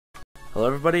Hello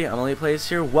everybody, I'm ElitePlayz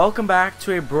here. Welcome back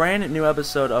to a brand new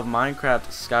episode of Minecraft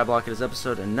Skyblock. It is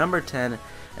episode number 10,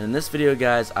 and in this video,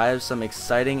 guys, I have some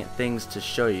exciting things to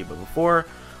show you. But before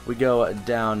we go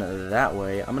down that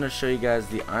way, I'm going to show you guys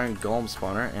the iron golem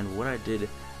spawner and what I did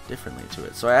differently to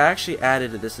it. So I actually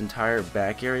added this entire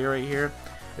back area right here.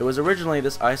 It was originally,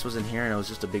 this ice was in here and it was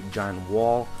just a big giant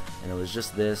wall, and it was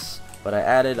just this. But I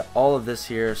added all of this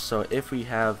here, so if we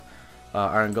have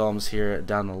iron golems here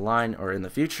down the line or in the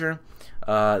future,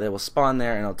 they will spawn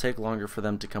there, and it'll take longer for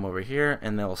them to come over here,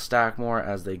 and they will stack more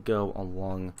as they go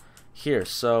along here.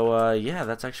 So yeah,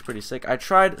 that's actually pretty sick. I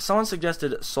tried, someone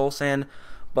suggested soul sand,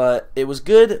 but it was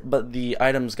good, but the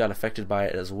items got affected by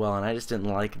it as well, and I just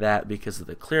didn't like that because of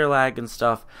the clear lag and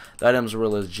stuff. The items were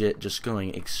legit just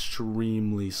going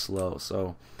extremely slow,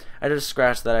 so I just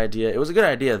scratched that idea. It was a good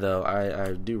idea though,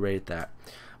 I do rate that.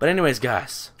 But anyways,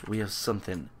 guys, we have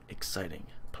something exciting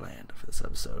planned for this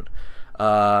episode.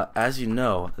 As you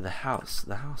know, the house,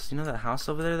 you know that house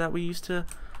over there that I used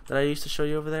to show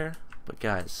you over there? But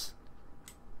guys,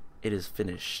 it is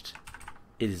finished.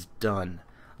 It is done.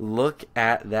 Look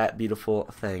at that beautiful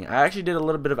thing. I actually did a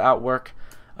little bit of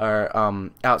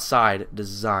outside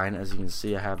design. As you can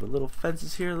see, I have the little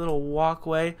fences here, a little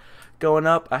walkway going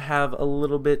up. I have a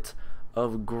little bit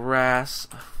of grass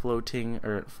floating,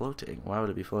 why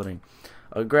would it be floating?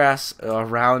 Grass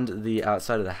around the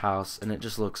outside of the house, and it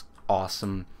just looks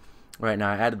awesome right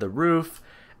now. I added the roof,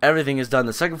 everything is done,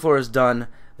 the second floor is done.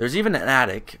 There's even an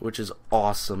attic, which is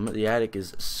awesome. The attic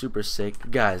is super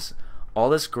sick. Guys, all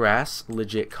this grass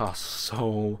legit costs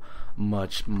so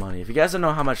much money. If you guys don't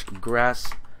know how much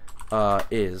grass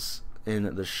is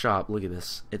in the shop, look at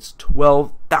this. It's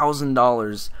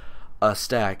 $12,000 a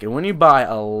stack, and when you buy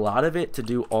a lot of it to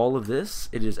do all of this,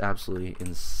 it is absolutely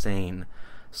insane.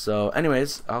 So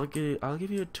anyways, I'll give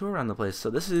you a tour around the place. So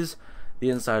this is the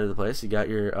inside of the place. You got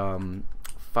your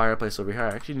fireplace over here.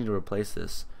 I actually need to replace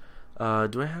this.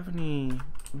 Do I have any?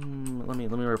 Let me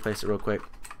replace it real quick.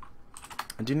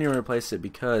 I do need to replace it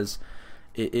because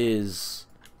it is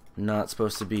not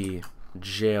supposed to be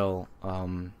jail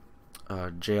thing.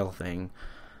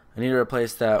 I need to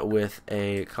replace that with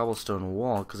a cobblestone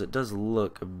wall because it does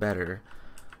look better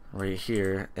right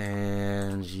here,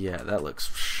 and yeah, that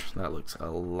looks a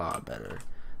lot better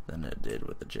than it did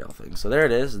with the jail thing. So there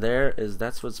it is.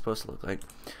 That's what it's supposed to look like.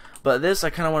 But this, I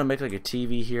kind of want to make like a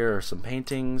TV here or some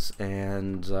paintings,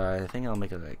 and I think I'll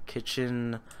make it like a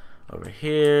kitchen over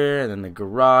here, and then the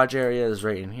garage area is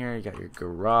right in here. You got your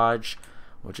garage,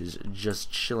 which is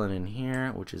just chilling in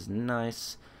here, which is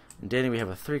nice. And Danny, we have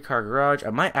a 3-car garage.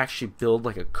 I might actually build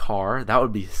like a car. That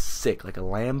would be sick, like a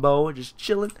Lambo, just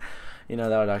chilling. You know,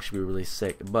 that would actually be really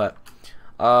sick. But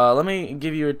let me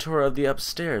give you a tour of the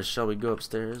upstairs. Shall we go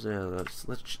upstairs? Yeah,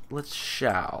 let's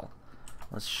shall.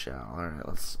 All right,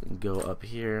 let's go up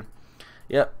here.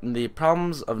 Yep, the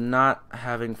problems of not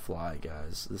having fly,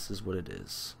 guys. This is what it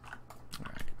is. All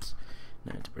right,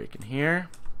 now I have to break in here.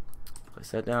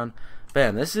 Place that down.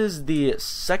 Bam. This is the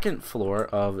second floor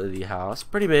of the house.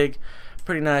 Pretty big,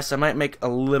 pretty nice. I might make a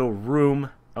little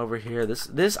room over here.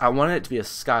 This I wanted it to be a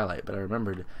skylight, but I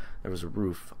remembered there was a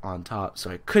roof on top,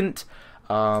 so I couldn't.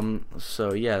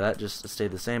 So yeah, that just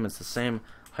stayed the same. It's the same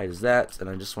height as that, and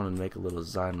I just wanted to make a little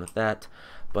design with that.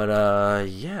 But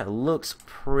yeah, it looks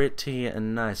pretty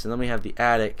nice. And then we have the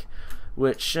attic,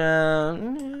 which yeah,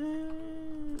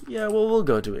 we'll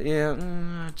go to it.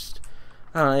 Yeah,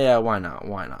 yeah, why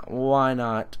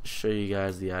not show you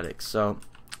guys the attic. So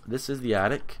this is the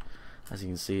attic. As you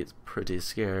can see, it's pretty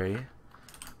scary.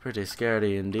 Pretty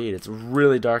scary indeed. It's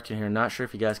really dark in here. Not sure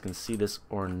if you guys can see this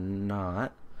or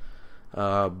not.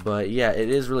 But yeah, it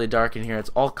is really dark in here. It's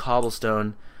all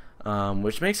cobblestone,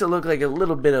 which makes it look like a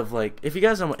little bit of like, if you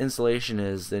guys know what insulation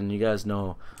is, then you guys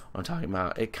know what I'm talking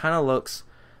about. It kind of looks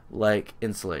like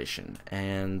insulation,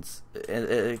 and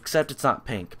except it's not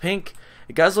pink. Pink,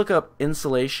 you guys look up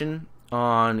insulation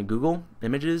on Google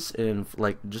Images and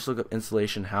like just look up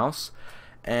insulation house,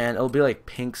 and it'll be like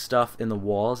pink stuff in the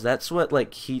walls. That's what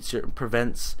like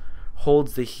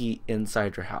holds the heat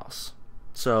inside your house,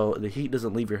 so the heat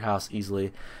doesn't leave your house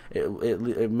easily.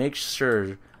 It makes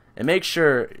sure I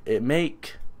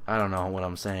don't know what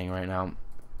I'm saying right now.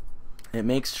 It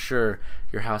makes sure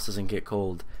your house doesn't get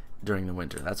cold during the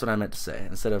winter. That's what I meant to say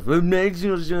instead of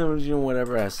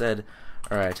whatever I said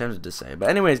or I attempted to say.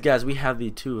 But anyways, guys, we have the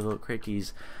 2 little crate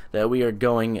keys that we are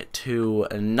going to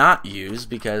not use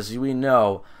because we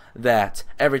know that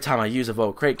every time I use a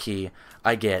vote crate key,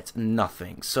 I get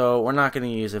nothing. So we're not going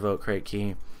to use a vote crate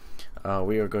key.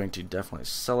 We are going to definitely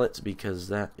sell it because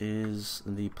that is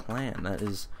the plan. That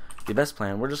is the best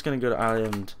plan. We're just going to go to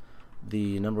island,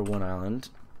 the #1 island.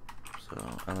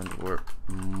 So Island Warp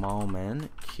moment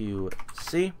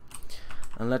QC.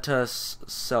 And let us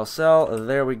sell.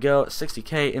 There we go.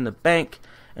 60K in the bank.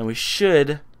 And we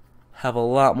should have a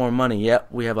lot more money. Yep,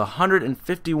 we have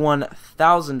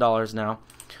 $151,000 now,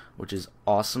 which is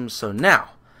awesome. So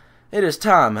now it is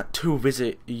time to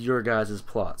visit your guys'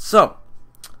 plot. So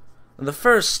the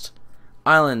first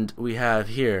island we have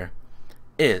here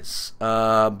is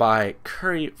by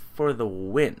Curry for the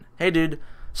win. Hey dude,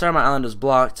 sorry my island was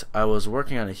blocked. I was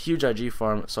working on a huge IG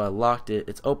farm, so I locked it.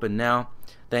 It's open now.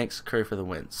 Thanks, Curry for the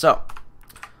win. So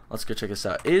let's go check this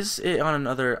out. Is it on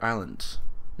another island?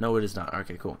 No, it is not.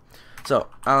 Okay, cool. So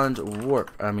Island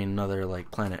Warp, I mean another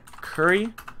like planet.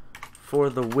 Curry for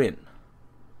the win.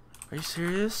 Are you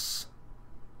serious?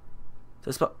 Did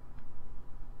I spell?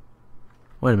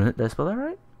 Wait a minute, did I spell that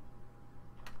right?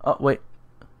 Oh wait.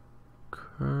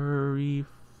 Curry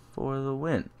for the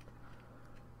win.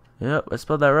 Yep, I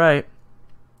spelled that right.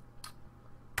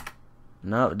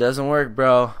 No, it doesn't work,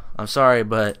 bro. I'm sorry,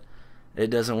 but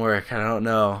it doesn't work. I don't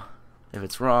know if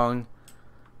it's wrong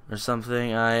or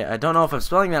something. I don't know if I'm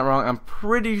spelling that wrong. I'm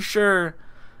pretty sure.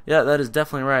 Yeah, that is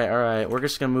definitely right. Alright, we're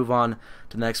just going to move on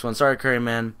to the next one. Sorry, Curry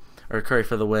man. Or Curry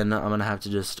for the win. I'm going to have to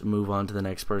just move on to the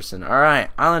next person. Alright,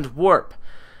 Island Warp.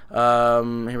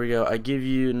 Here we go. I give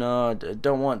you, no,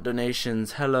 don't want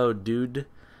donations. Hello, dude.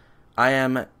 I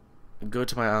am, go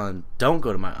to my island. Don't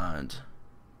go to my island.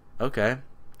 Okay.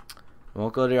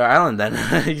 Won't go to your island then.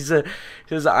 he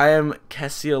says, I am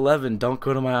Cassie11. Don't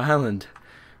go to my island.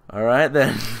 Alright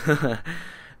then.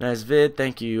 Nice vid.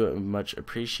 Thank you. Much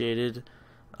appreciated.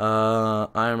 I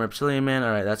am Reptilian Man.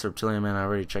 Alright, that's Reptilian Man. I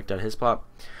already checked out his plot.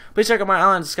 Please check out my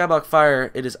island, SKYBLOCK Fire.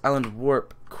 It is Island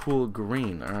Warp Cool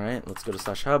Green. Alright, let's go to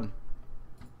 /hub.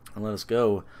 And let us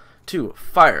go to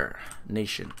Fire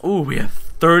Nation. Ooh, we have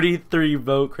 33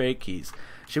 vote crate keys.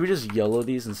 Should we just YOLO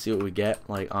these and see what we get?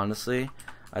 Like, honestly,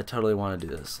 I totally want to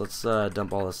do this. Let's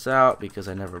dump all this out because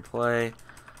I never play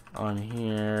on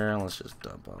here. Let's just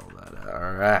dump all that out.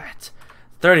 Alright.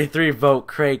 33 vote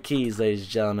crate keys, ladies and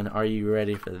gentlemen. Are you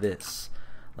ready for this?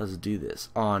 Let's do this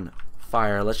on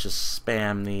fire. Let's just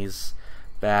spam these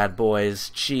bad boys.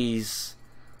 Cheese.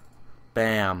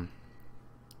 Bam.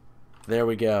 There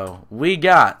we go. We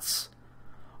got,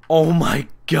 oh my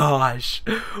gosh,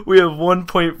 we have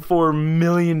 $1.4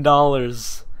 million.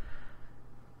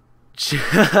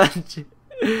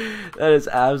 That is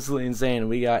absolutely insane.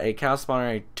 We got a cow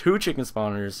spawner, 2 chicken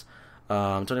spawners,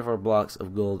 24 blocks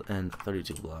of gold, and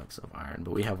 32 blocks of iron.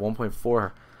 But we have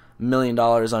 $1.4 million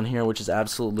on here, which is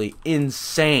absolutely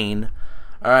insane.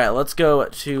 Alright, let's go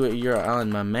to your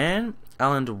island, my man.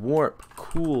 Island Warp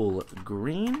Cool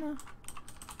Green.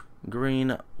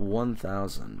 Green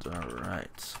 1000.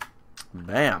 Alright.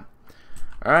 Bam.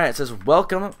 Alright, it says,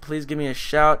 welcome. Please give me a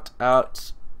shout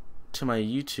out to my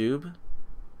YouTube.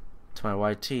 To my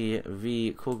YT.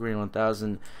 V Cool Green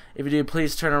 1000. If you do,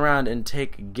 please turn around and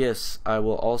take gifts. I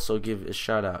will also give a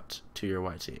shout out to your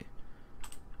YT.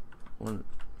 What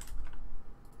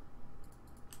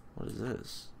is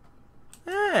this?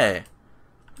 Hey!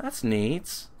 That's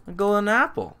neat. A golden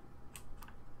apple.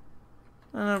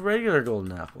 And a regular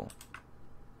golden apple.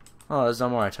 Oh, there's no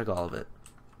more. I took all of it.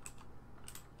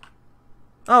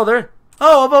 Oh, there.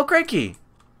 Oh, a vote crate key.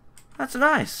 That's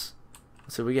nice.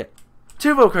 Let's see what we get.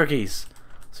 2 vote crate keys.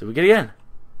 Let's see what we get again.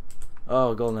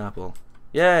 Oh, golden apple.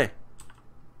 Yay.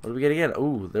 What do we get again?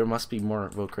 Ooh, there must be more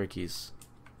vote crate keys.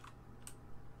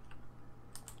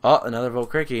 Oh, another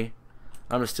vote crate key.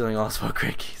 I'm just stealing all his vote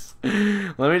crate keys.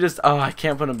 Let me just. Oh, I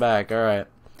can't put them back. All right.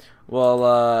 Well,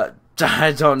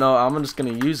 I don't know. I'm just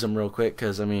gonna use them real quick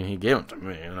because I mean he gave them to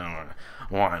me. You know,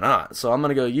 why not? So I'm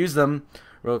gonna go use them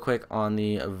real quick on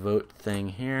the vote thing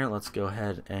here. Let's go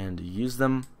ahead and use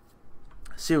them.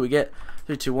 See what we get.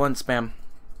 3, 2, 1, spam.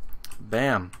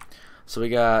 Bam. So we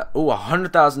got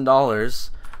 $100,000.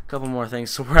 A couple more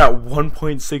things. So we're at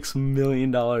 $1.6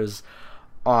 million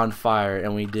on fire,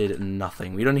 and we did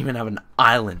nothing. We don't even have an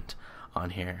island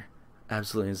on here.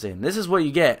 Absolutely insane. This is what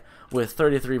you get with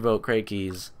 33 vote crate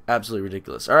keys. Absolutely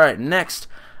ridiculous. Alright, next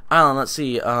island. Let's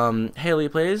see. Hey,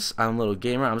 ElitePlayz. I'm a little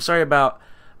gamer. I'm sorry about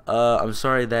I'm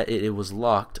sorry that it was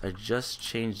locked. I just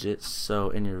changed it. So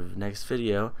in your next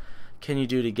video, can you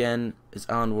do it again? Is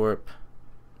Island Warp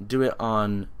do it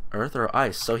on Earth or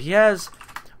Ice? So he has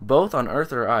both on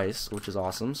Earth or Ice, which is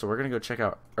awesome. So we're gonna go check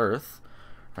out Earth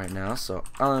right now. So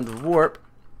Island Warp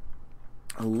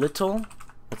little.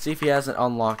 Let's see if he has it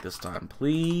unlocked this time.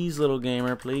 Please, little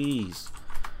gamer, please.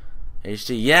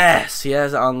 HD, yes, he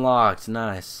has it unlocked.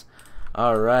 Nice.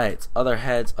 Alright, other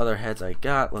heads I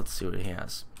got. Let's see what he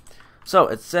has. So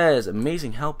it says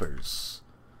amazing helpers.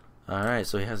 Alright,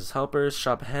 so he has his helpers.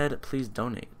 Shop ahead, please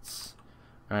donate.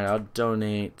 Alright, I'll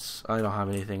donate. I don't have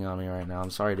anything on me right now. I'm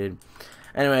sorry, dude.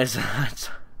 Anyways,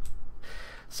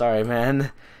 sorry,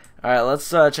 man. Alright, let's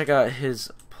check out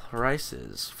his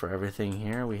prices for everything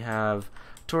here. We have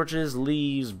torches,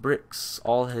 leaves, bricks,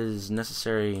 all his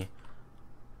necessary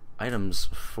items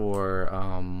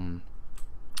for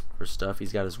stuff.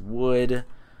 He's got his wood,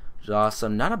 which is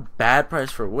awesome. Not a bad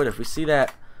price for wood. If we see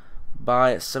that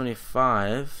buy at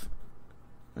 75,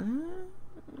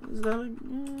 that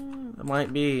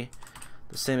might be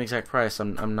the same exact price.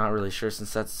 I'm not really sure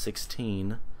since that's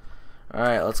 16.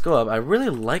 Alright, let's go up. I really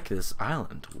like this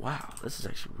island. Wow, this is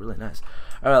actually really nice.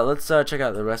 Alright, let's check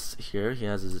out the rest here. He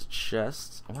has his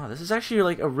chest. Wow, this is actually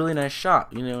like a really nice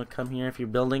shop. You know, come here if you're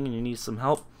building and you need some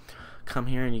help. Come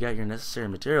here and you got your necessary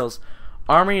materials.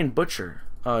 Armory and Butcher.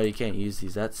 Oh, you can't use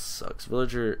these. That sucks.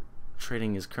 Villager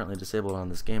trading is currently disabled on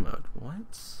this game mode.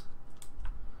 What?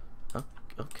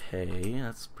 Okay,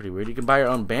 that's pretty weird. You can buy your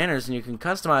own banners and you can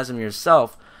customize them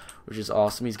yourself, which is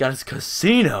awesome. He's got his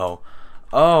casino.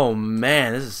 Oh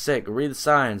man, this is sick. Read the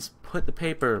signs. Put the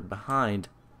paper behind.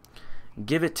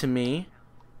 Give it to me.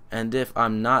 And if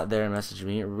I'm not there, message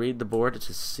me. Read the board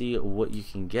to see what you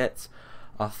can get.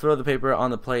 I'll throw the paper on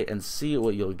the plate and see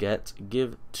what you'll get.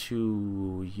 Give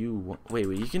to you. Wait,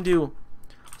 you can do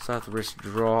Southwest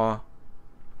draw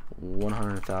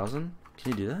 100,000.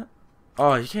 Can you do that?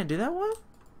 Oh, you can't do that one?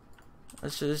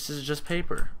 This is just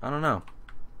paper. I don't know.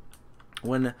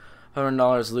 When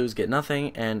 $100 lose, get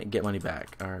nothing, and get money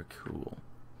back. Alright, cool.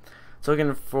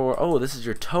 Token for, oh, this is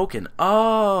your token.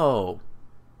 Oh!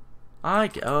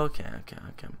 Okay.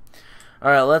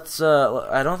 Alright, let's,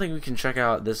 I don't think we can check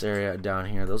out this area down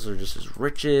here. Those are just his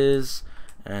riches,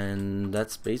 and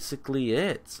that's basically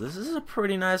it. So this is a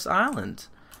pretty nice island.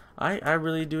 I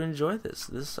really do enjoy this.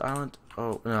 This island,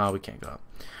 oh, no, we can't go up.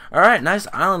 Alright, nice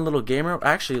island, little gamer.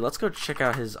 Actually, let's go check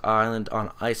out his island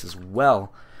on ice as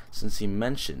well, since he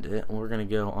mentioned it. We're going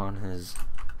to go on his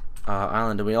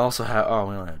island, and we also have, oh,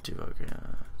 we only have two.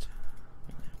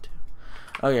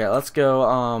 Okay, let's go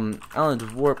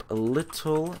Island Warp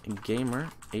Little Gamer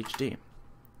HD.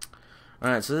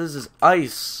 Alright, so this is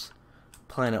Ice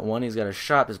Planet 1. He's got a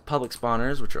shop, his public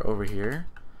spawners, which are over here.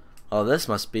 Oh, this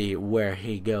must be where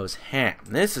he goes ham.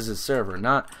 This is his server,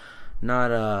 not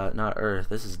Earth.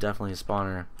 This is definitely a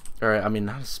spawner. Or, I mean,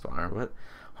 not a spawner. What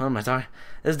am I talking?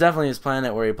 This is definitely his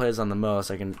planet where he plays on the most.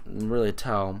 I can really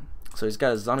tell. So he's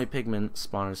got his zombie pigman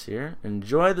spawners here.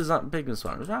 Enjoy the zombie pigman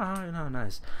spawners. Oh,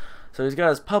 nice. So he's got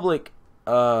his public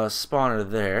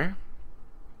spawner there.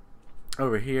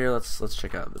 Over here, let's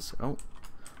check out this.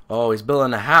 Oh, he's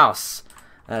building a house.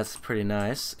 That's pretty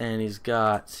nice. And he's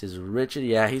got his riches.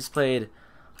 Yeah, he's played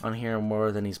on here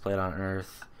more than he's played on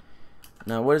Earth.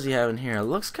 Now, what does he have in here? It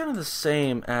looks kind of the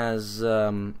same as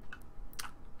the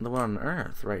one on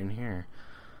Earth, right in here.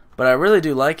 But I really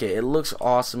do like it. It looks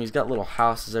awesome. He's got little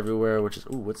houses everywhere, which is...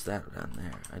 Ooh, what's that down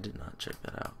there? I did not check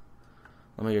that out.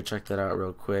 Let me go check that out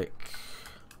real quick.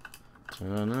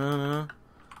 Oh,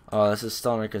 this is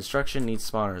still under construction. Needs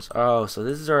spawners. Oh, so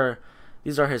these are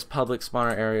his public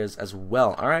spawner areas as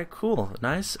well. All right, cool.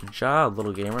 Nice job,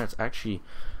 little gamer. It's actually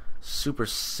super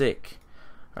sick.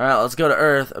 All right, let's go to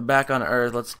Earth. Back on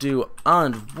Earth. Let's do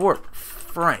Island Warp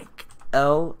Frank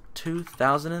L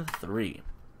 2003.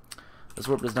 This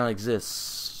warp does not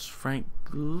exist. Frank.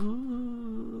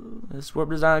 This warp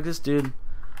does not exist, dude.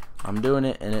 I'm doing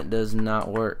it, and it does not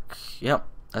work. Yep,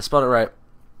 I spelled it right.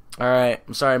 Alright,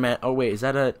 I'm sorry, man. Oh, wait, is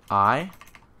that an I?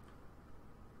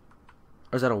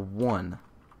 Or is that a 1?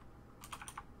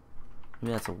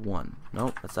 Maybe that's a 1.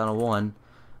 Nope, that's not a 1.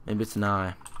 Maybe it's an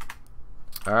I.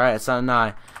 Alright, it's not an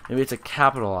I. Maybe it's a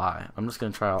capital I. I'm just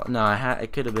going to try. No,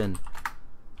 it could have been.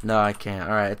 No, I can't.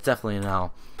 Alright, it's definitely an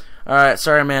L. Alright,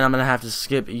 sorry, man. I'm going to have to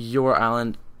skip your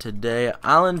island today.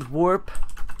 Island Warp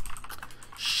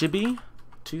Shibby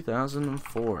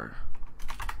 2004.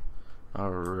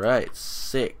 Alright,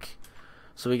 sick.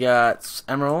 So we got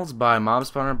emeralds by mob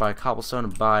spawner, by cobblestone,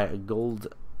 by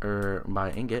gold, or by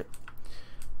ingot.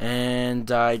 And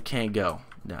I can't go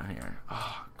down here.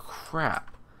 Oh,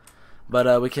 crap.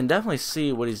 But we can definitely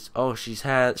see what he's... Oh, she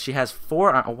has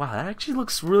 4... Oh, wow, that actually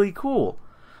looks really cool.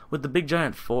 With the big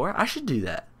giant 4. I should do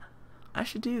that.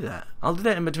 I'll do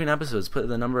that in between episodes. Put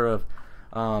the number of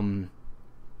iron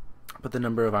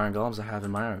golems I have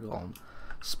in my iron golem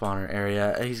spawner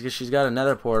area. She's got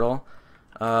another portal.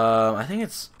 I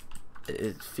think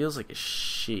it feels like a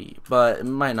she, but it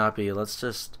might not be. Let's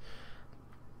just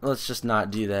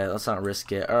not do that. Let's not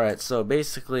risk it. All right. So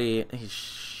basically,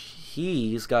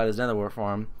 he's got his nether wart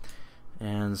farm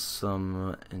and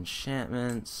some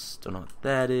enchantments. Don't know what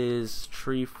that is.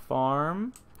 Tree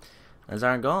farm. There's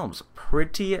iron golems.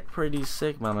 Pretty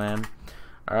sick, my man.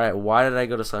 Alright, why did I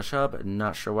go to slash hub?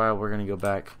 Not sure why. We're gonna go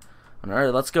back.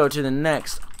 Alright, let's go to the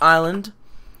next island.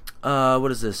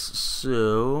 What is this?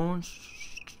 So,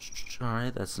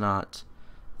 alright, that's not.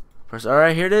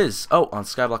 Alright, here it is. Oh, on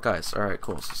Skyblock Ice. Alright,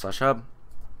 cool. So slash hub.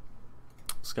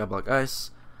 Skyblock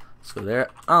Ice. Let's go there.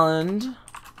 Island.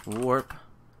 Warp.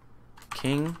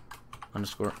 King.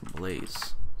 Underscore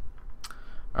Blaze.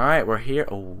 Alright, we're here.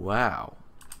 Oh, wow.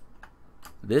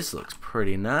 This looks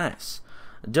pretty nice.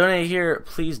 Donate here.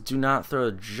 Please do not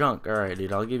throw junk. Alright,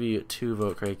 dude. I'll give you 2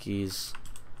 vote crate keys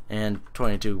and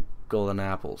 22 golden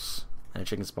apples and a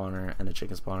chicken spawner and a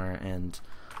chicken spawner and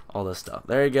all this stuff.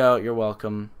 There you go. You're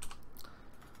welcome.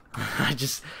 I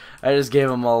just gave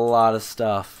him a lot of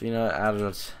stuff. You know,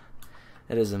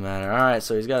 it doesn't matter. Alright,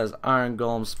 so he's got his iron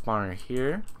golem spawner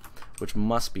here, which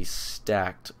must be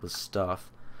stacked with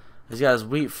stuff. He's got his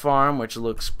wheat farm, which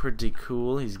looks pretty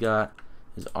cool. He's got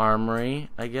his armory,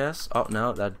 I guess. Oh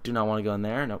no, that do not want to go in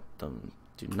there. Nope,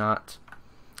 do not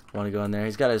want to go in there.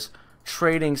 He's got his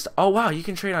trading stuff. Oh wow, you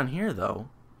can trade on here though.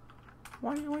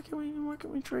 Why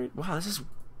can't we trade? Wow, this is.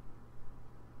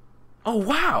 Oh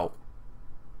wow,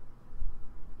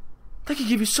 they could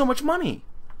give you so much money.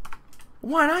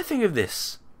 Why didn't I think of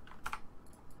this?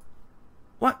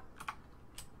 What?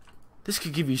 This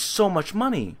could give you so much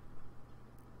money.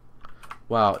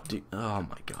 Wow, dude, oh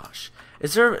my gosh.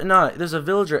 Is there, no, there's a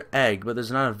villager egg, but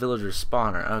there's not a villager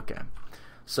spawner. Okay.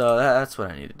 So that's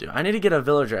what I need to do. I need to get a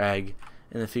villager egg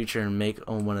in the future and make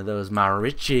one of those my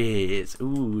riches.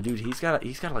 Ooh, dude, he's got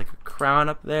like a crown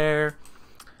up there.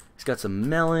 He's got some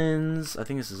melons. I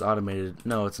think this is automated.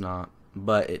 No, it's not,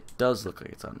 but it does look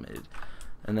like it's automated.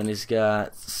 And then he's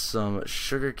got some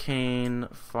sugarcane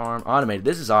farm. Automated.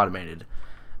 This is automated.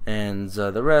 And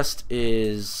the rest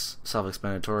is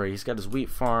self-explanatory. He's got his wheat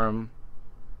farm,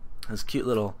 his cute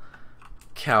little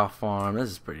cow farm. This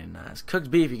is pretty nice.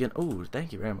 Cooked beef, you can. Ooh,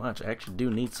 thank you very much. I actually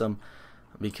do need some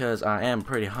because I am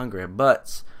pretty hungry.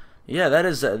 But yeah, that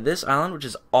is this island, which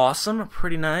is awesome.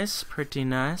 Pretty nice. Pretty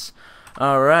nice.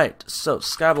 All right, so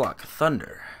Skyblock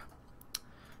Thunder.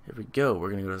 Here we go.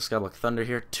 We're gonna go to Skyblock Thunder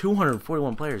here.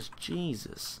 241 players.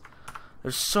 Jesus,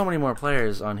 there's so many more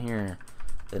players on here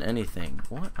than anything.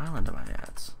 What island am I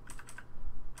at?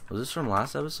 Was this from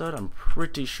last episode? I'm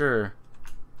pretty sure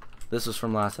this was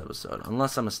from last episode,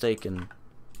 unless I'm mistaken.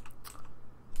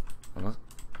 Unless,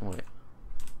 wait,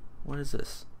 what is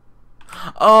this?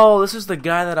 Oh, this is the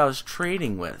guy that I was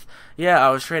trading with. Yeah, I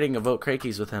was trading a vote crate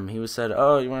keys with him. He was said,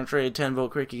 oh, you want to trade 10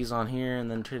 vote crate keys on here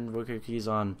and then 10 vote crate keys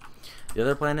on the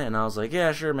other planet? And I was like,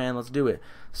 yeah, sure, man, let's do it.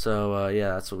 So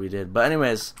yeah, that's what we did. But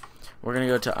anyways, we're gonna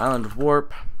go to Island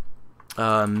Warp.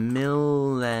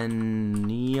 Millennium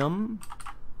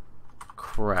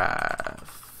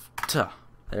Craft.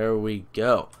 There we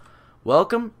go.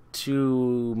 Welcome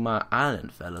to my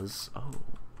island, fellas.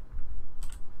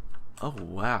 Oh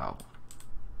wow.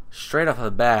 Straight off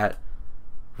the bat,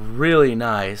 really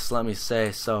nice. Let me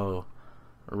say so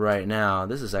right now.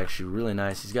 This is actually really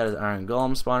nice. He's got his iron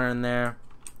golem spawner in there.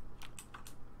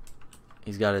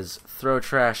 He's got his throw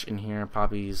trash in here.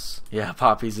 Poppies. Yeah,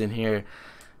 poppies in here.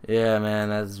 Yeah, man,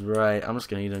 that's right. I'm just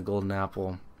gonna eat a golden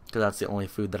apple because that's the only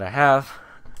food that I have.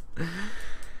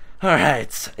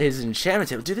 Alright, his enchantment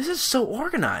table. Dude, this is so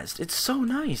organized. It's so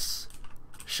nice.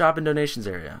 Shop and donations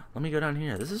area. Let me go down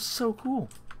here. This is so cool.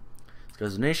 He's got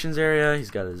his donations area. He's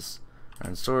got his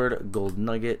iron sword, gold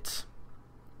nugget.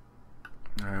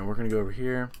 Alright, we're gonna go over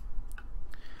here.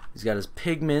 He's got his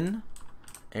pigman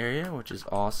area, which is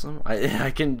awesome. I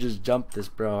can just jump this,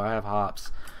 bro. I have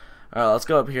hops. Alright, let's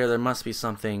go up here. There must be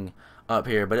something up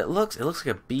here, but it looks like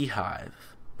a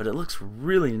beehive, but it looks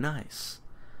really nice.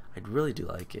 I really do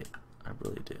like it. I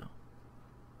really do.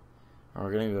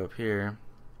 Alright, we're gonna go up here.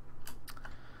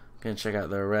 Gonna check out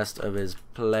the rest of his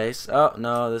place. Oh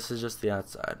no, this is just the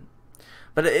outside.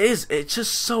 But it's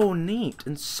just so neat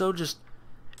and so just,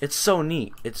 it's so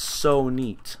neat. It's so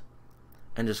neat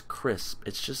and just crisp.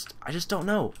 It's just, I just don't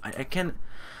know. I can't.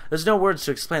 There's no words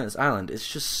to explain this island. It's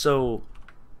just so.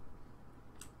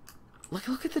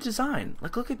 Look at the design.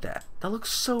 Look at that. That looks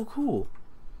so cool.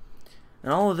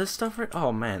 And all of this stuff, right?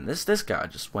 Oh man, this guy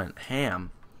just went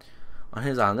ham on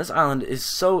his island. This island is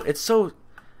so, it's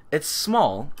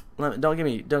small. Don't get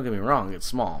me wrong, it's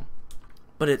small,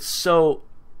 but it's so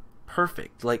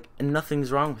perfect. Like,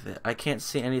 nothing's wrong with it. I can't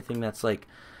see anything that's like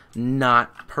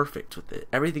not perfect with it.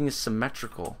 Everything is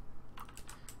symmetrical,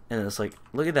 and it's like,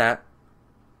 look at that.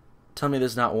 Tell me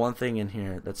there's not one thing in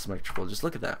here that's symmetrical. Just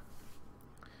look at that.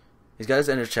 He's got his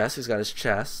inner chest. He's got his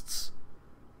chests.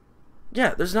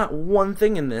 Yeah, there's not one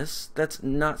thing in this that's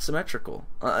not symmetrical,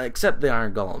 except the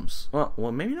iron golems.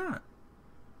 Well, maybe not.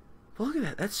 But look at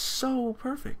that. That's so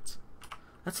perfect.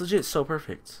 That's legit so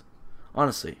perfect.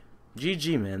 Honestly.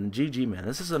 GG, man. GG, man.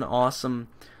 This is an awesome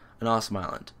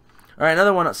island. Alright,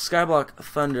 another one. Skyblock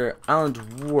Thunder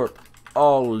Island Warp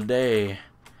all day.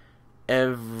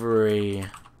 Every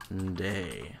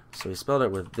day. So he spelled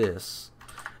it with this.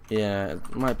 Yeah,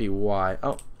 it might be Y.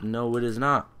 Oh, no, it is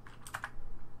not.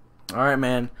 Alright,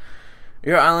 man.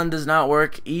 Your island does not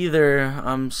work either.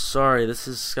 I'm sorry. This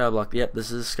is Skyblock. Yep,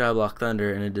 this is Skyblock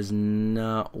Thunder, and it does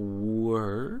not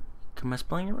work. Am I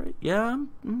spelling it right? Yeah,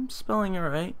 I'm spelling it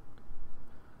right.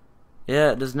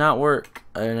 Yeah, it does not work.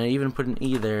 And I even put an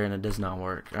E there, and it does not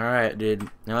work. Alright, dude.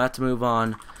 Now I have to move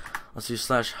on. Let's do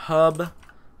 /hub.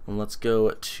 And let's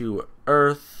go to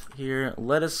Earth here.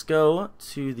 Let us go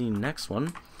to the next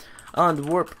one. Island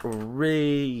Warp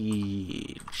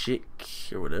Rage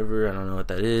or whatever. I don't know what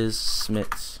that is.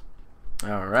 Smits.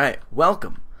 Alright,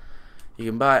 welcome. You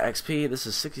can buy XP. This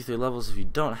is 63 levels if you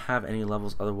don't have any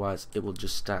levels. Otherwise, it will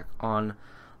just stack on.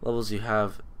 Levels you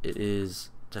have, it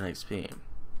is 10 XP.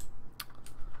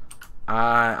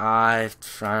 I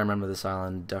remember this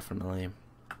island, definitely.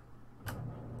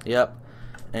 Yep.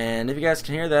 And if you guys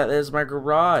can hear that, that is my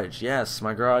garage. Yes,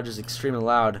 my garage is extremely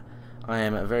loud. I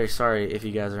am very sorry if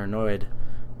you guys are annoyed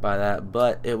by that,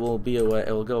 but it will be away.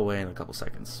 It will go away in a couple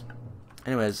seconds.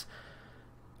 Anyways,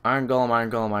 Iron Golem,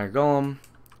 Iron Golem, Iron Golem,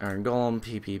 Iron Golem,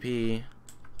 PPP,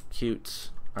 cute,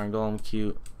 Iron Golem,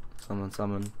 cute,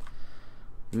 summon,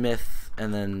 myth,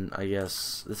 and then I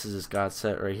guess this is his god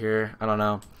set right here. I don't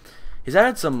know. He's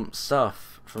added some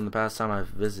stuff from the past time I've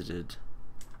visited.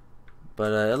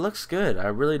 But it looks good. I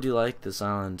really do like this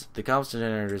island. The cobblestone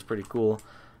generator is pretty cool.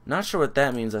 Not sure what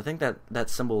that means. I think that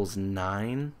symbol is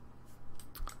 9.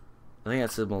 I think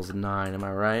that symbol is 9. Am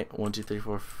I right? 1, 2, 3,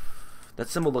 4. That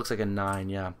symbol looks like a 9,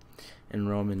 yeah. In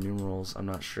Roman numerals. I'm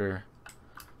not sure.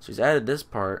 So he's added this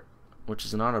part, which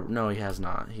is not a... No, he has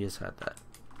not. He has had that.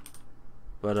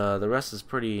 But the rest is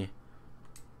pretty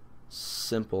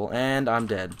simple. And I'm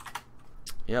dead.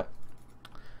 Yep.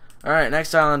 Alright,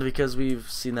 next island, because we've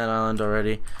seen that island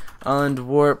already. Island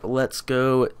Warp, let's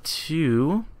go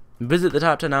to visit the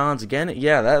top 10 islands again.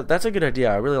 Yeah, that's a good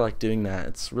idea. I really like doing that.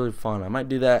 It's really fun. I might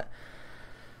do that.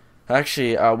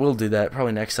 Actually, I will do that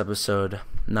probably next episode.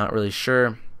 Not really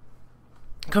sure.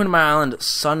 Coming to my island,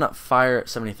 Sunfire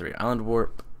 73. Island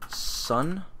Warp,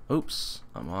 Sun. Oops,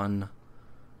 I'm on.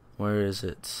 Where is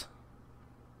it?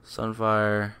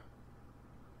 Sunfire.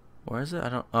 Where is it? I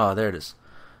don't. Oh, there it is.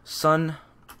 Sunfire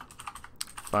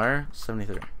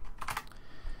 73.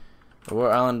 The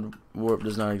Island Warp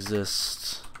does not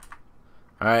exist.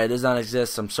 Alright, it does not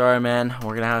exist. I'm sorry, man.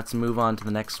 We're gonna have to move on to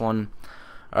the next one.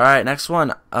 Alright, next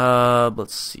one.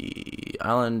 Let's see.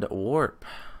 Island Warp.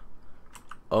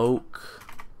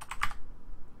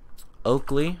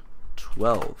 Oakley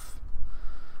 12.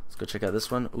 Let's go check out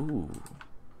this one. Ooh.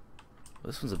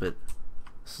 This is a bit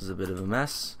of a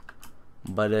mess.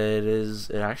 But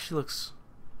it actually looks...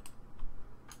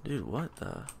 Dude, what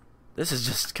the... This is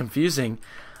just confusing.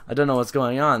 I don't know what's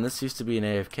going on. This used to be an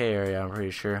AFK area, I'm pretty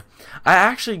sure. I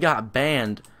actually got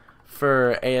banned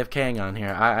for AFKing on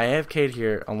here. I AFK'd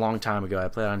here a long time ago. I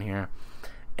played on here.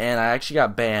 And I actually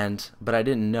got banned, but I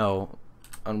didn't know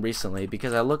recently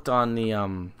because I looked on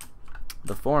the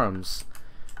forums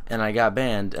and I got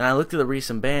banned. And I looked at the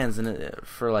recent bans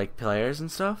for like players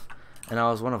and stuff, and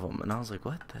I was one of them. And I was like,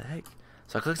 what the heck?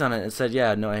 So I clicked on it and it said,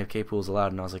 yeah, no AFK pools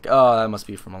allowed. And I was like, oh, that must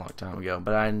be from a long time ago.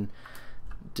 But I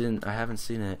haven't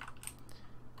seen it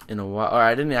in a while. Or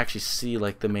I didn't actually see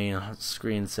like the main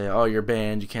screen say, oh, you're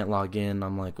banned, you can't log in.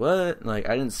 I'm like, what? Like,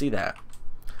 I didn't see that.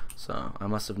 So I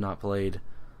must have not played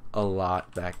a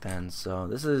lot back then. So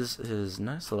this is his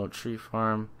nice little tree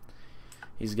farm.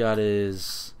 He's got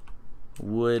his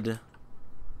wood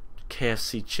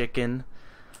KFC chicken.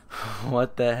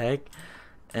 What the heck?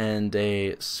 And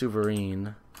a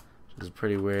sovereign, which is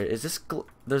pretty weird. Is this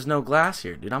there's no glass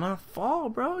here, dude? I'm gonna fall,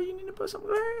 bro. You need to put some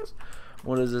glass.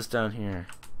 What is this down here?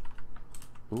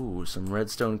 Ooh, some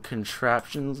redstone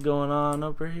contraptions going on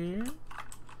over here.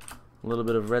 A little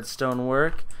bit of redstone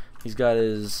work. He's got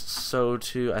his I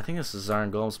think this is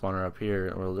Iron Golem spawner up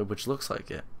here, which looks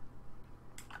like it.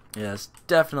 Yeah, this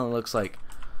definitely looks like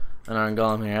an Iron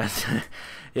Golem here.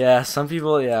 Yeah, some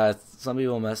people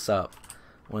mess up.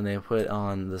 When they put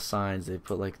on the signs, they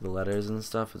put like the letters and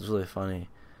stuff. It's really funny.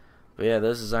 But yeah,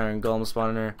 this is Iron Golem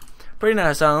spawner. Pretty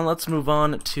nice island. Let's move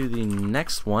on to the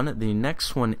next one. The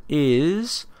next one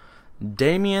is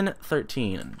Damien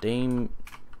 13. Damien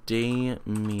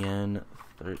 13.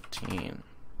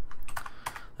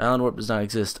 The island warp does not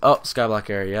exist. Oh, Skyblock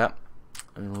area. Yep.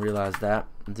 I didn't realize that.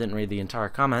 I didn't read the entire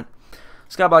comment.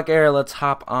 Skyblock area. Let's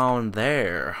hop on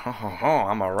there.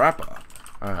 I'm a rapper.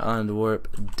 Alright, island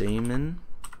warp Damon.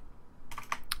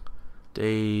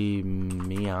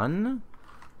 Damian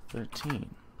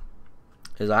 13.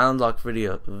 Is Island locked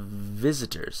video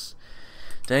visitors?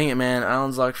 Dang it, man!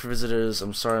 Island's locked for visitors.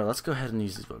 I'm sorry. Let's go ahead and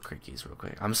use these vote crate keys real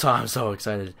quick. I'm so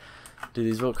excited. Dude,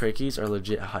 these vote crate keys are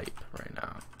legit hype right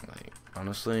now. Like,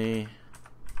 honestly,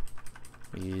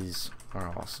 these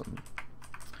are awesome.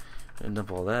 And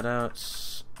dump all that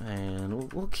out,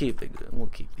 and we'll keep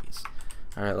these.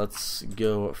 All right, let's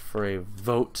go for a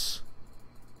vote,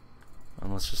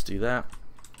 and let's just do that.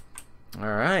 All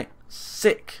right,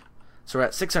 sick. So we're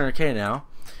at 600K now,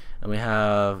 and we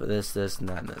have this, and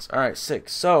that, and this. All right, sick.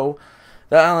 So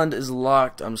that island is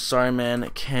locked. I'm sorry, man.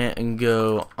 It can't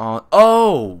go on.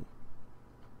 Oh,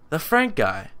 the Frank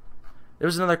guy. There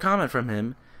was another comment from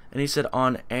him, and he said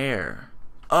on air.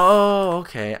 Oh,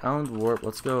 okay. Island warp.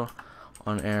 Let's go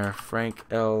on air. Frank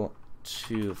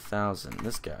L2000.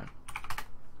 This guy.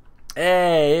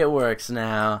 Hey, it works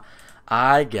now.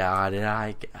 I got it.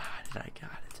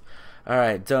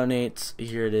 Alright, donate.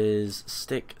 Here it is.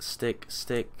 Stick.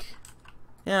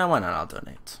 Yeah, why not? I'll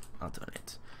donate.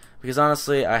 Because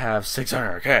honestly, I have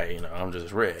 600K. You know, I'm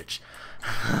just rich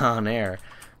on air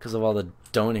because of all the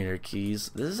donator keys.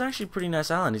 This is actually a pretty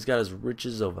nice island. He's got his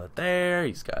riches over there.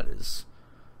 He's got his...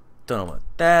 Don't know what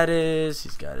that is.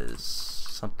 He's got his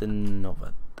something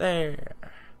over there.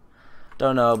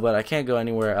 Don't know, but I can't go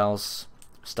anywhere else.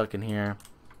 Stuck in here,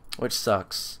 which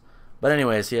sucks. But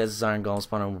anyways, he has his iron golem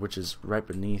spawner, which is right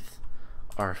beneath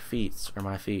our feet, or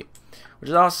my feet, which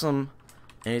is awesome.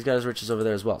 And he's got his riches over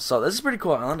there as well. So this is a pretty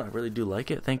cool island. I really do like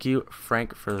it. Thank you,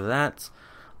 Frank, for that.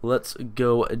 Let's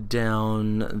go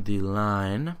down the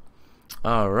line.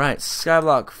 All right,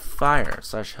 Skyblock Fire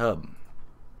 / hub.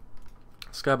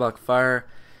 Skyblock Fire,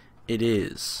 it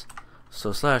is.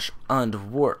 So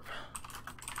 / warp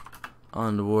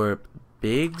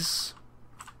Biggs.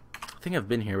 I think I've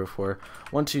been here before.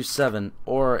 127,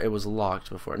 or it was locked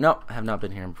before. No, I have not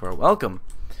been here before. Welcome.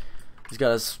 He's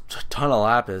got his ton of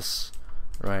lapis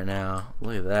right now.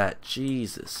 Look at that,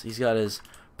 Jesus. He's got his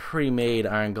pre-made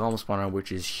iron golem spawner,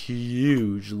 which is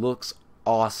huge. Looks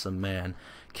awesome, man.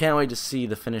 Can't wait to see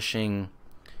the finishing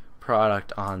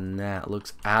product on that.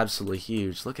 Looks absolutely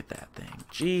huge. Look at that thing,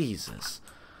 Jesus.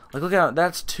 Like, look out.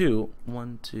 That's 2,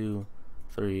 1, 2,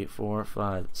 3, 4,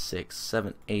 5, 6,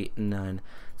 7, 8, 9,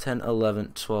 10,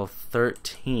 11, 12,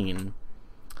 13.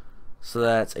 So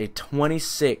that's a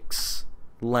 26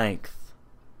 length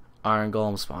iron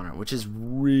golem spawner, which is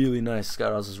really nice. It's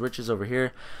got all his riches over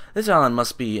here. This island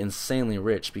must be insanely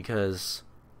rich because,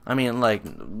 I mean, like,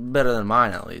 better than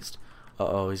mine at least.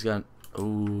 He's got,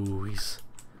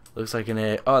 looks like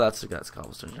an that's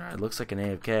cobblestone. It looks like an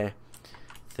AFK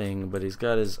thing, but he's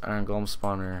got his iron golem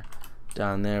spawner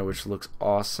down there, which looks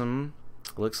awesome.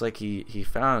 Looks like he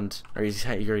found, or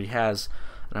he already has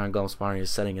an iron golem spawner. He's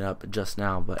setting it up just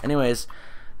now. But anyways,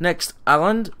 next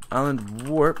island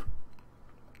warp.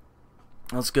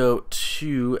 Let's go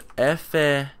to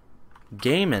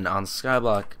Gaming on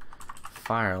Skyblock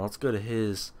Fire. Let's go to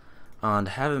his. And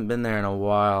haven't been there in a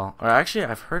while. Or actually,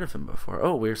 I've heard of him before.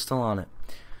 Oh, we're still on it.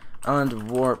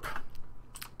 Island warp.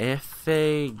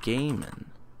 Gaming.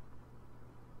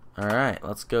 Alright,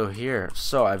 let's go here.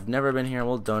 So, I've never been here.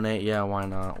 We'll donate. Yeah, why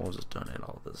not? We'll just donate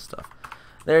all this stuff.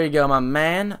 There you go, my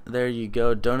man. There you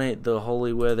go. Donate the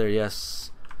Holy Wither.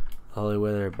 Yes. Holy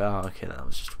Wither bow. Okay, that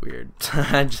was just weird.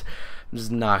 I'm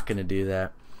just not going to do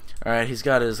that. Alright, he's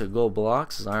got his gold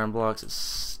blocks, his iron blocks, his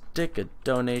stick, a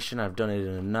donation. I've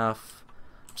donated enough.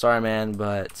 Sorry, man,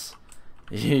 but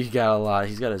you got a lot.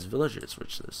 He's got his villagers,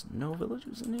 which there's no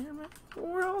villagers in here, man.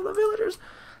 Where are all the villagers?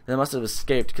 They must have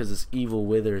escaped because this evil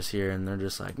wither's here, and they're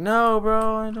just like, no,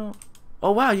 bro, I don't.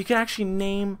 Oh, wow, you can actually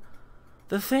name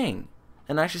the thing.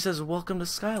 And it actually says, welcome to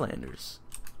Skylands,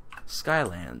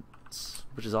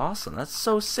 which is awesome. That's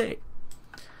so sick.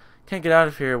 Can't get out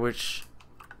of here, which,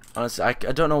 honestly, I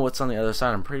don't know what's on the other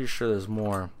side. I'm pretty sure there's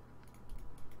more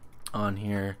on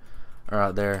here, or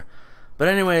out there. But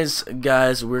anyways,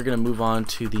 guys, we're going to move on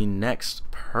to the next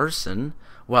person.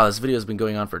 Wow, this video has been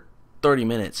going on for 30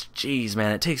 minutes. Jeez,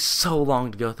 man, it takes so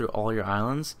long to go through all your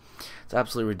islands. It's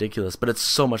absolutely ridiculous, but it's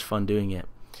so much fun doing it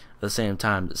at the same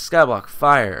time. Skyblock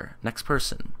Fire, next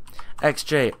person.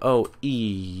 XJOE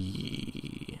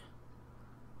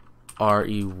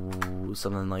RE,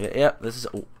 something like that. Yep, this is.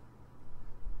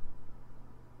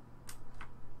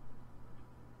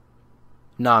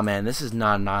 Nah, man, this is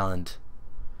not an island.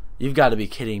 You've got to be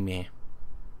kidding me.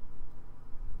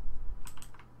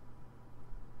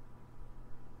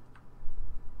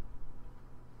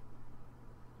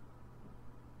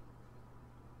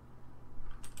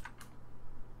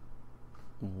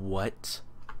 What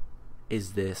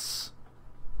is this?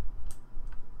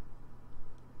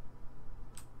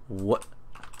 What?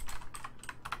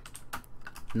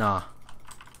 Nah.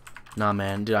 Nah,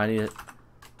 man. Dude, I need it.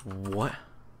 What?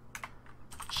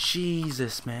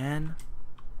 Jesus, man.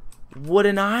 What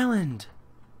an island.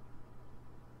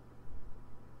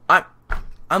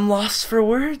 I'm lost for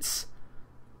words.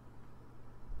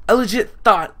 I legit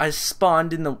thought I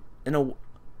spawned in a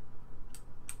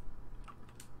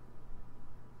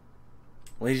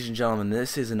Ladies and gentlemen,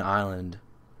 this is an island.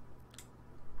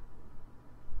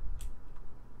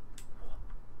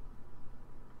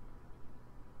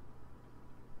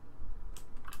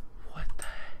 What the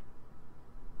heck?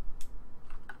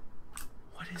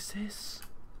 What is this?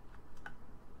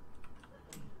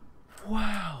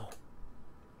 Wow.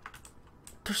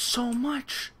 There's so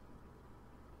much.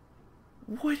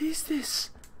 What is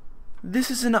this? This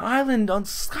is an island on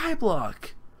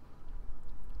SKYBLOCK.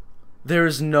 There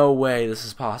is no way this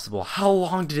is possible. How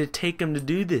long did it take him to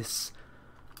do this?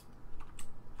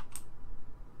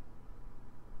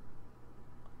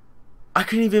 I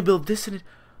couldn't even build this in it.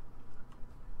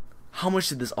 How much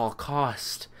did this all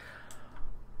cost?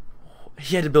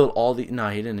 He had to build all the... No,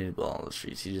 he didn't need to build all the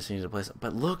streets. He just needed to place it.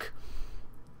 But look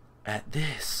at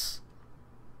this.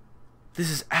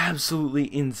 This is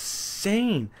absolutely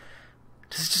insane.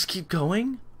 Does it just keep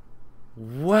going?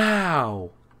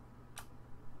 Wow.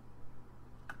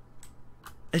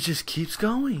 It just keeps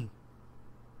going.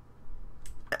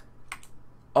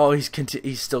 Oh,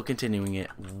 he's still continuing it.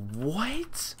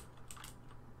 What?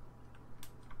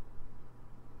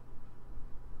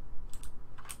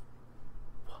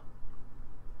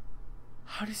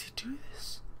 How does he do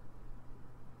this?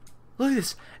 Look at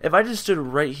this. If I just stood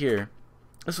right here,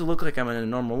 this would look like I'm in a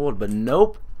normal world, but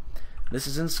nope. This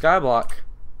is in SKYBLOCK.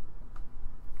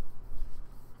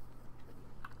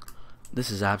 This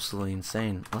is absolutely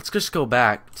insane. Let's just go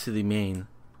back to the main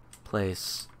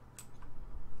place.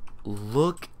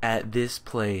 Look at this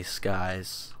place,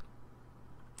 guys.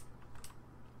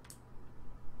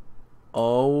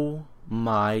 Oh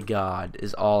my god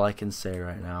is all I can say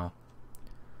right now.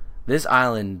 This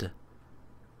island,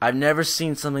 I've never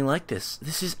seen something like this.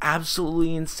 This is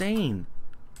absolutely insane.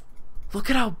 Look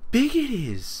at how big it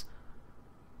is.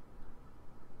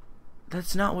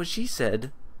 That's not what she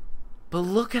said. But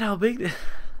look at how big this...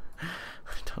 I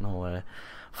don't know what...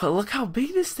 But look how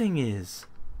big this thing is.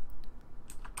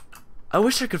 I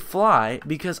wish I could fly,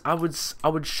 because I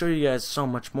would show you guys so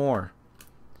much more.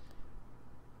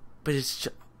 But it's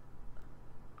just...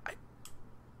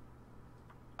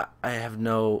 I have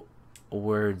no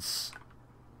words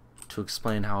to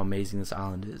explain how amazing this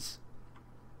island is.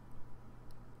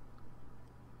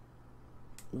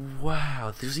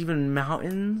 Wow, there's even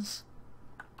mountains?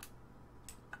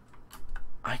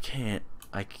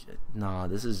 Nah,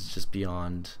 this is just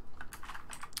beyond.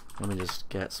 Let me just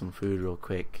get some food real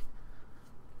quick.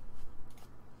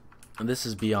 This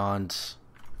is beyond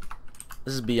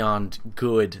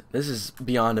good. This is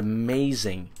beyond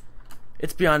amazing.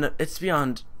 It's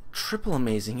beyond triple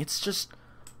amazing. It's just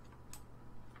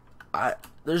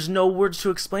there's no words to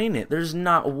explain it. There's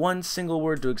not one single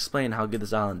word to explain how good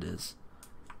this island is.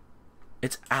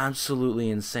 It's absolutely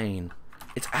insane.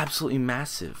 It's absolutely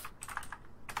massive.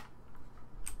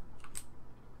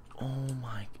 Oh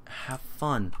my, have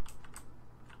fun.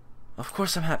 Of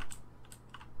course I'm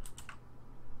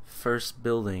first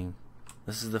building.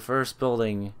 This is the first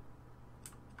building.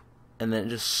 And then it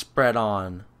just spread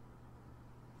on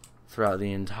throughout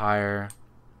the entire...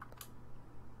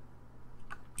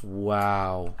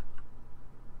 Wow.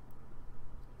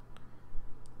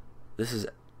 This is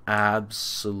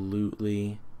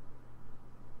absolutely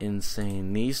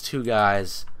insane. These two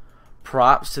guys,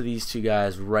 props to these two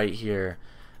guys right here.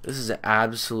 This is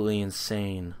absolutely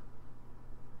insane.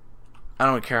 I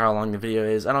don't care how long the video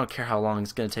is. I don't care how long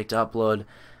it's going to take to upload.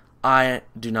 I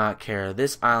do not care.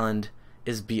 This island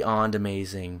is beyond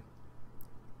amazing.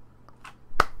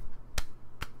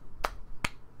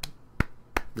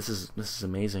 This is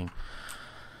amazing.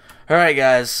 Alright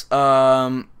guys,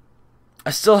 I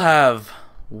still have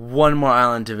one more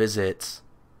island to visit.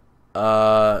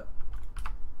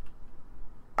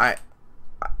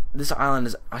 This island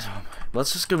is...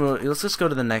 let's just go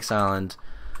to the next island.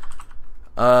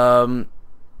 I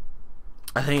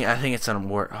think it's on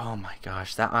work. Oh my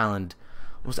gosh, that island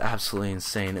was absolutely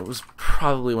insane. It was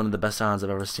probably one of the best islands I've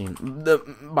ever seen.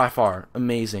 By far,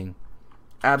 amazing,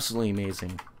 absolutely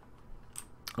amazing.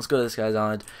 Let's go to this guy's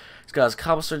island. He's got his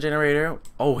cobblestone generator.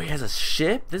 Oh, he has a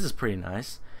ship. This is pretty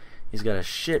nice. He's got a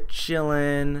ship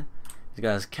chilling. He's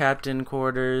got his captain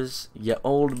quarters. Ya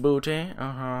old booty.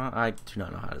 I do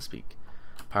not know how to speak.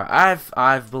 I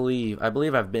believe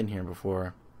I've been here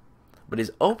before, but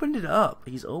he's opened it up.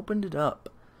 He's opened it up.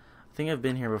 I think I've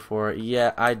been here before.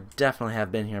 Yeah, I definitely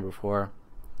have been here before.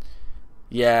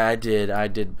 Yeah, I did.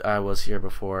 I was here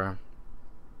before.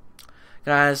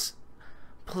 Guys,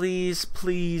 please,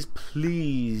 please,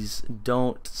 please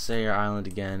don't say your island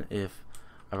again if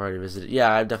I've already visited.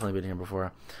 Yeah, I've definitely been here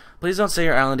before. Please don't say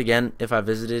your island again if I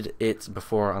visited it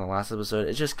before on the last episode.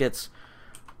 It just gets...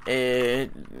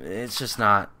 It's just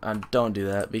not. Don't do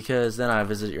that, because then I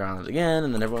visit your island again,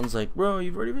 and then everyone's like, bro,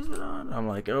 you've already visited on. I'm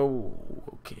like, oh,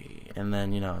 okay. And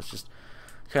then, you know, it's just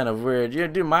kind of weird. Yeah,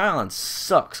 dude, my island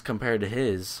sucks compared to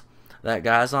his. That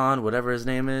guy's on, whatever his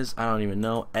name is, I don't even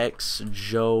know.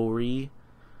 Jory.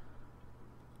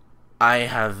 I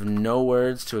have no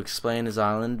words to explain his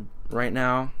island right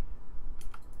now.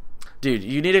 Dude,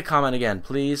 you need to comment again,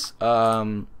 please.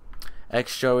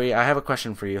 Joey, I have a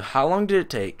question for you. How long did it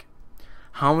take?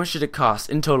 How much did it cost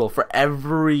in total for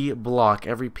every block,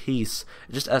 every piece?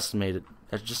 Just estimated.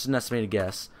 That's just an estimated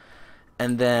guess.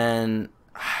 And then,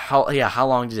 how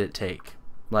long did it take,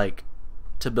 like,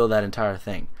 to build that entire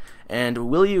thing? And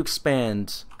will you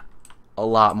expand a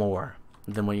lot more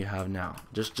than what you have now?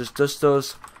 Just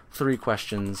those 3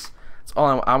 questions. That's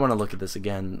all I want to look at this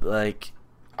again. Like,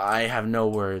 I have no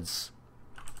words.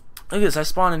 Look at this, I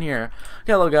spawn in here.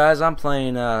 Okay, hello guys, I'm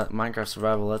playing Minecraft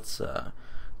Survival. Let's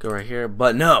go right here.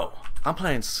 But no, I'm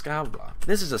playing SKYBLOCK.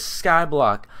 This is a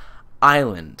SKYBLOCK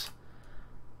island.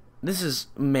 This is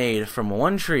made from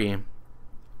one tree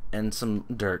and some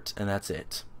dirt, and that's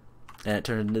it. And it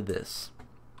turned into this.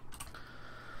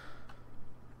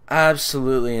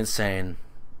 Absolutely insane.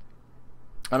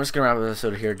 I'm just gonna wrap up the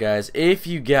episode here, guys. If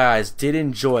you guys did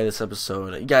enjoy this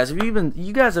episode, you guys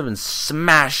have been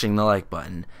smashing the like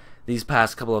button these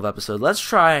past couple of episodes. Let's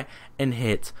try and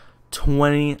hit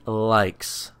 20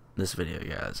 likes this video,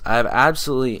 guys. I've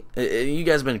absolutely, you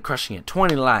guys have been crushing it.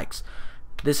 20 likes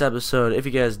this episode. If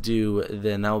you guys do,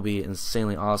 then that will be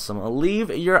insanely awesome.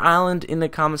 Leave your island in the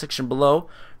comment section below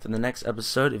for the next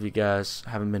episode. If you guys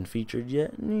haven't been featured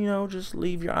yet, you know, just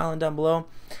leave your island down below.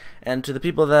 And to the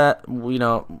people that, you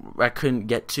know, I couldn't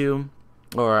get to,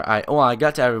 or I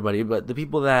got to everybody, but the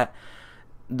people that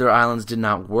their islands did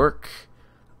not work,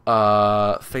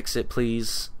 fix it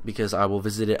please, because I will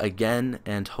visit it again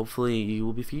and hopefully you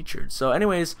will be featured. So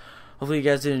anyways, hopefully you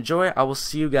guys did enjoy. I will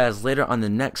see you guys later on the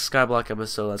next SKYBLOCK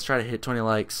episode. Let's try to hit 20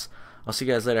 likes. I'll see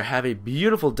you guys later. Have a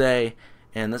beautiful day,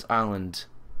 and this island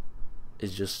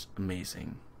is just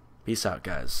amazing. Peace out,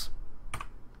 guys.